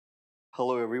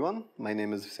Hello everyone, my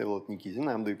name is Vsevolod Nikizin.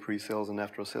 I'm the Pre-Sales and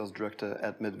After-Sales Director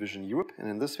at MedVision Europe, and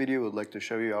in this video I would like to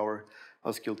show you our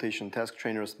Auscultation task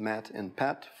trainers MATT and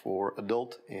PAT for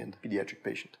adult and pediatric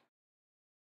patient.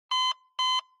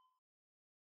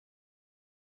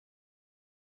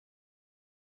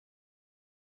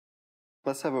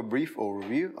 Let's have a brief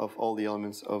overview of all the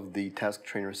elements of the task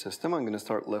trainer system. I'm going to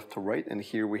start left to right, and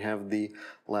here we have the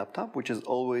laptop, which is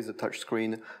always a touch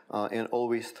screen and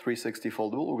always 360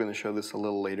 foldable. We're going to show this a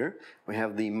little later. We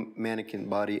have the mannequin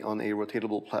body on a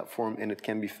rotatable platform, and it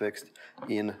can be fixed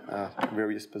in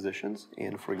various positions,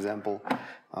 and for example,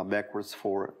 backwards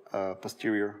for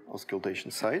posterior auscultation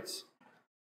sites.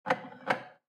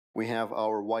 We have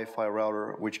our Wi-Fi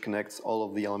router, which connects all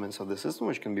of the elements of the system,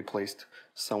 which can be placed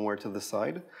somewhere to the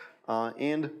side.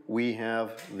 And we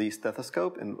have the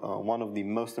stethoscope, and one of the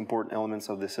most important elements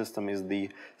of the system is the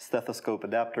stethoscope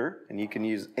adapter, and you can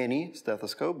use any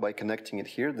stethoscope by connecting it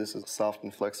here. This is a soft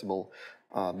and flexible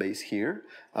base here.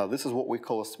 This is what we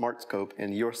call a smart scope,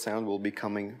 and your sound will be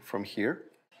coming from here.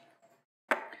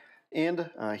 And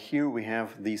here we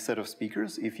have the set of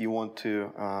speakers if you want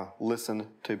to listen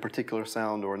to a particular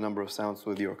sound or a number of sounds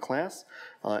with your class,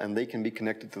 and they can be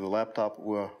connected to the laptop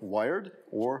wired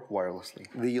or wirelessly.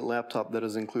 The laptop that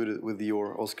is included with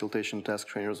your Auscultation task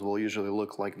trainers will usually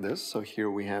look like this. So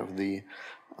here we have the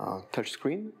touch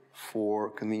screen for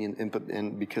convenient input,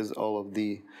 and because all of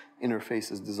the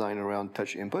interface is designed around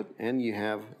touch input, and you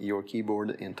have your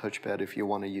keyboard and touchpad if you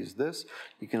want to use this.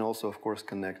 You can also of course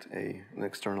connect an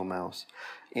external mouse,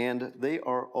 and they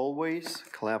are always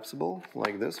collapsible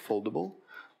like this, foldable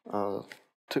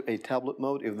to a tablet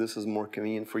mode if this is more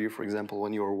convenient for you, for example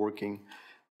when you are working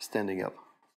standing up.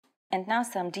 And now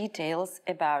some details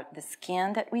about the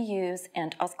skin that we use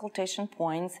and auscultation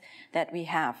points that we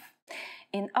have.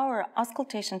 In our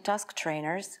auscultation task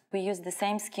trainers, we use the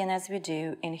same skin as we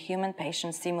do in human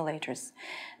patient simulators.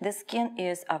 The skin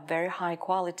is of very high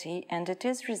quality and it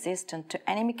is resistant to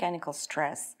any mechanical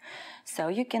stress. So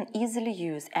you can easily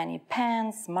use any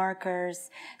pens, markers,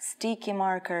 sticky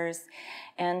markers,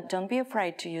 and don't be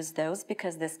afraid to use those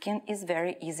because the skin is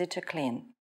very easy to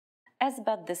clean. As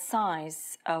about the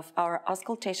size of our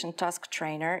auscultation task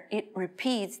trainer, it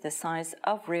repeats the size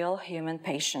of real human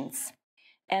patients.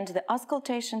 And the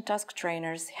auscultation task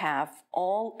trainers have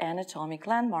all anatomic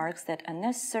landmarks that are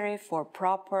necessary for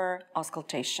proper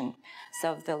auscultation.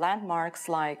 So the landmarks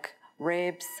like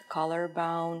ribs,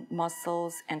 collarbone,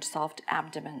 muscles, and soft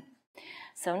abdomen.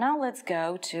 So now let's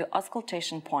go to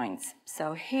auscultation points.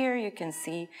 So here you can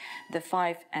see the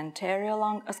 5 anterior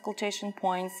lung auscultation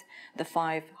points, the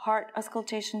 5 heart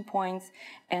auscultation points,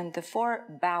 and the 4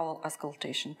 bowel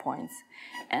auscultation points.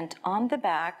 And on the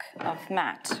back of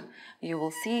MATT, you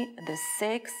will see the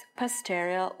 6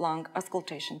 posterior lung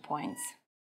auscultation points.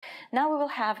 Now we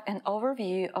will have an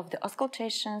overview of the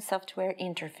auscultation software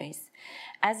interface.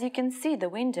 As you can see, the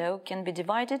window can be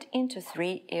divided into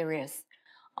 3 areas.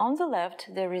 On the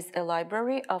left, there is a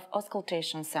library of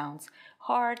auscultation sounds,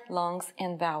 heart, lungs,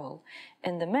 and bowel.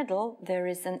 In the middle, there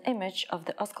is an image of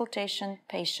the auscultation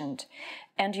patient.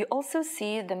 And you also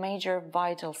see the major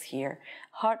vitals here,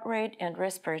 heart rate and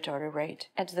respiratory rate.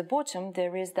 At the bottom,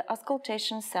 there is the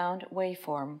auscultation sound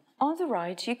waveform. On the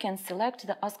right, you can select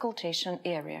the auscultation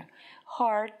area,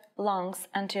 heart, lungs,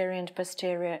 anterior and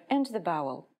posterior, and the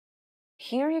bowel.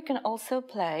 Here you can also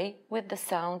play with the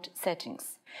sound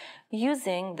settings.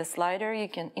 Using the slider, you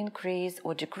can increase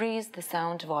or decrease the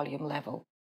sound volume level.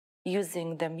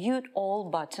 Using the Mute All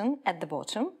button at the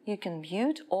bottom, you can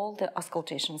mute all the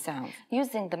auscultation sounds.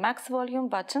 Using the Max Volume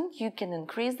button, you can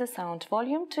increase the sound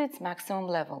volume to its maximum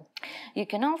level. You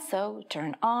can also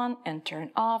turn on and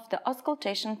turn off the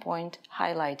auscultation point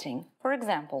highlighting, for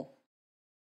example.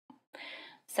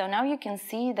 So now you can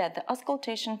see that the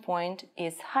auscultation point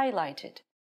is highlighted.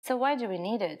 So why do we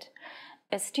need it?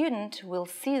 A student will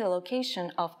see the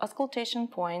location of auscultation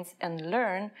points and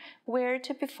learn where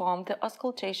to perform the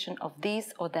auscultation of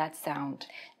this or that sound.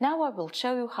 Now I will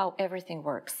show you how everything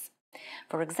works.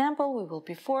 For example, we will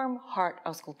perform heart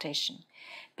auscultation.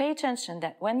 Pay attention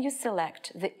that when you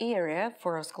select the area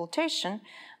for auscultation,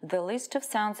 the list of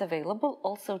sounds available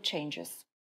also changes.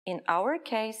 In our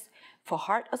case, for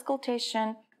heart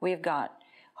auscultation, we've got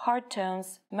heart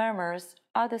tones, murmurs,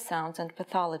 other sounds, and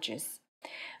pathologies.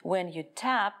 When you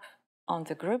tap on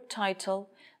the group title,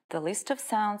 the list of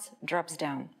sounds drops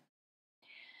down.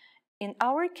 In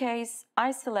our case,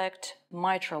 I select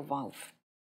mitral valve.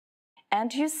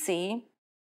 And you see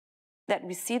that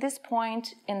we see this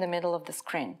point in the middle of the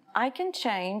screen. I can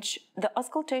change the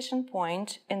auscultation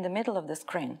point in the middle of the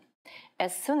screen.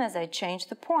 As soon as I change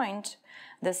the point,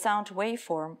 the sound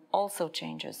waveform also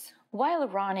changes. While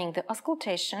running the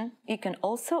auscultation, you can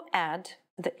also add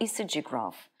the ECG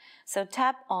graph. So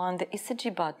tap on the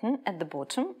ECG button at the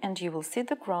bottom and you will see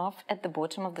the graph at the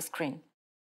bottom of the screen.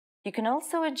 You can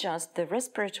also adjust the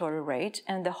respiratory rate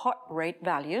and the heart rate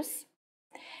values,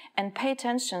 and pay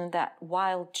attention that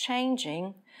while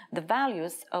changing the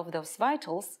values of those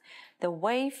vitals, the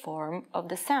waveform of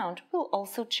the sound will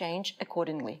also change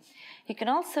accordingly. You can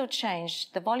also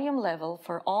change the volume level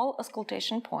for all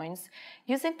auscultation points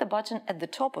using the button at the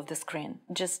top of the screen.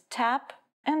 Just tap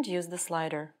and use the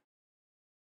slider.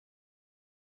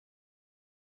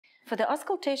 For the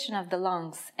auscultation of the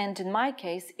lungs, and in my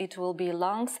case it will be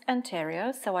lungs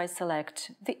anterior, so I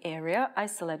select the area, I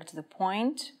select the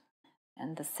point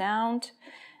and the sound.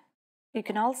 You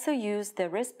can also use the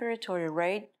respiratory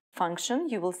rate function.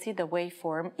 You will see the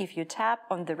waveform if you tap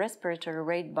on the respiratory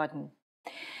rate button.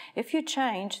 If you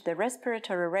change the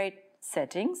respiratory rate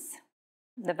settings,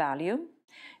 the value,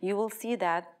 you will see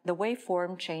that the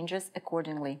waveform changes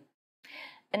accordingly.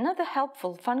 Another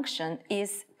helpful function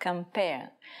is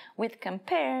compare. With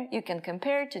compare, you can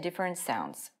compare to different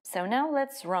sounds. So now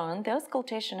let's run the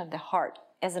auscultation of the heart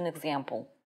as an example.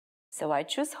 So I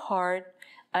choose heart,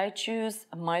 I choose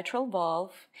a mitral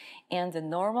valve and the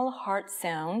normal heart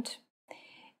sound.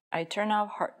 I turn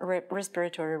off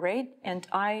respiratory rate and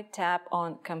I tap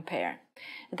on compare.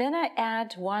 Then I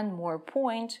add one more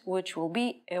point, which will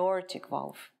be aortic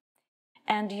valve.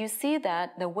 And you see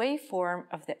that the waveform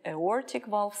of the aortic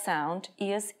valve sound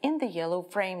is in the yellow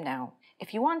frame now.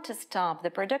 If you want to stop the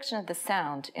production of the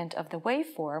sound and of the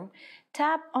waveform,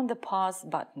 tap on the pause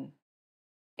button.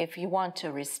 If you want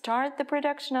to restart the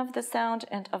production of the sound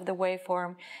and of the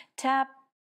waveform, tap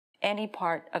any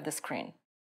part of the screen.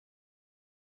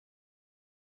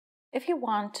 If you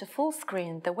want to full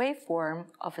screen the waveform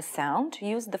of a sound,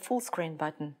 use the full screen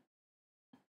button.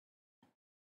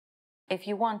 If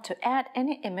you want to add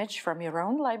any image from your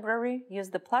own library, use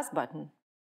the plus button.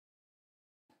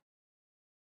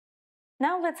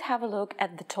 Now let's have a look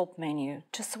at the top menu.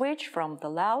 To switch from the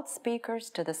loudspeakers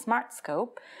to the smart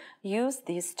scope, use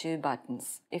these two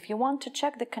buttons. If you want to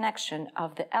check the connection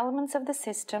of the elements of the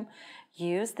system,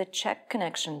 use the check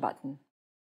connection button.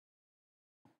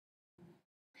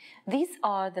 These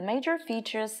are the major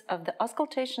features of the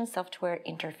auscultation software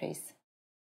interface.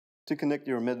 To connect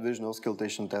your MedVision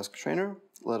Auscultation Task Trainer,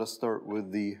 let us start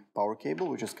with the power cable,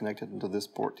 which is connected into this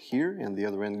port here, and the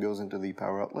other end goes into the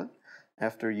power outlet.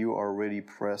 After you are ready,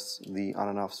 press the on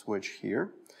and off switch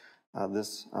here.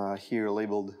 This here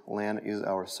labeled LAN is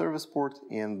our service port,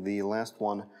 and the last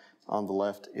one on the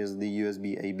left is the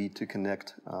USB AB to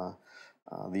connect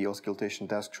the Auscultation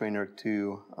Task Trainer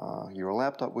to your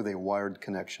laptop with a wired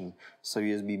connection. So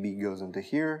USB B goes into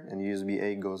here, and USB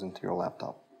A goes into your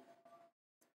laptop.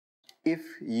 If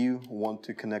you want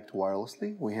to connect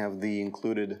wirelessly, we have the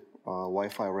included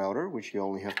Wi-Fi router, which you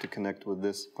only have to connect with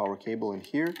this power cable in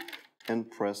here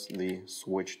and press the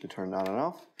switch to turn on and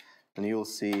off, and you'll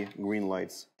see green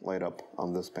lights light up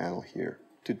on this panel here.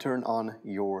 To turn on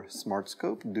your smart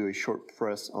scope, do a short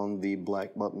press on the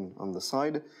black button on the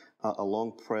side. A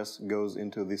long press goes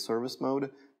into the service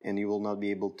mode and you will not be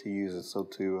able to use it. So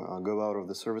to go out of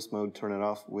the service mode, turn it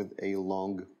off with a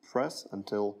long press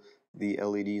until the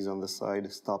LEDs on the side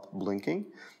stop blinking,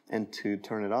 and to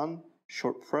turn it on,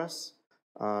 short press.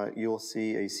 You'll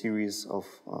see a series of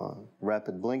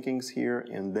rapid blinkings here,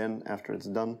 and then after it's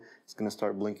done, it's going to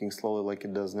start blinking slowly like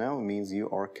it does now. It means you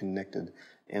are connected,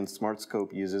 and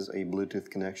SmartScope uses a Bluetooth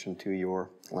connection to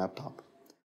your laptop.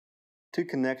 To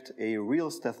connect a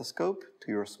real stethoscope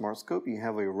to your SmartScope, you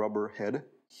have a rubber head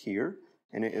here,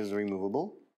 and it is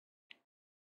removable.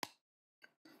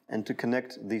 And to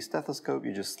connect the stethoscope,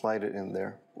 you just slide it in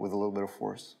there with a little bit of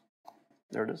force.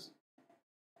 There it is.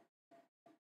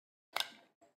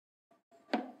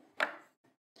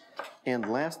 And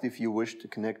last, if you wish to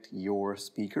connect your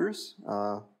speakers,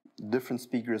 different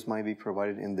speakers might be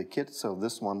provided in the kit. So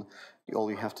this one,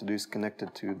 all you have to do is connect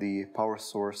it to the power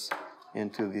source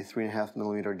into the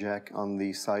 3.5mm jack on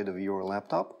the side of your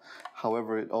laptop.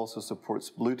 However, it also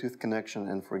supports Bluetooth connection,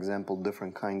 and for example,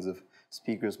 different kinds of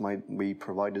speakers might be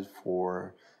provided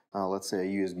for, let's say, a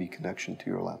USB connection to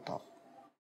your laptop.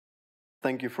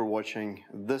 Thank you for watching.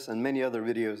 This and many other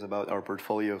videos about our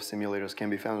portfolio of simulators can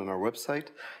be found on our website,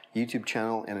 YouTube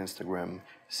channel, and Instagram.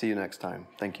 See you next time.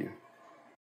 Thank you.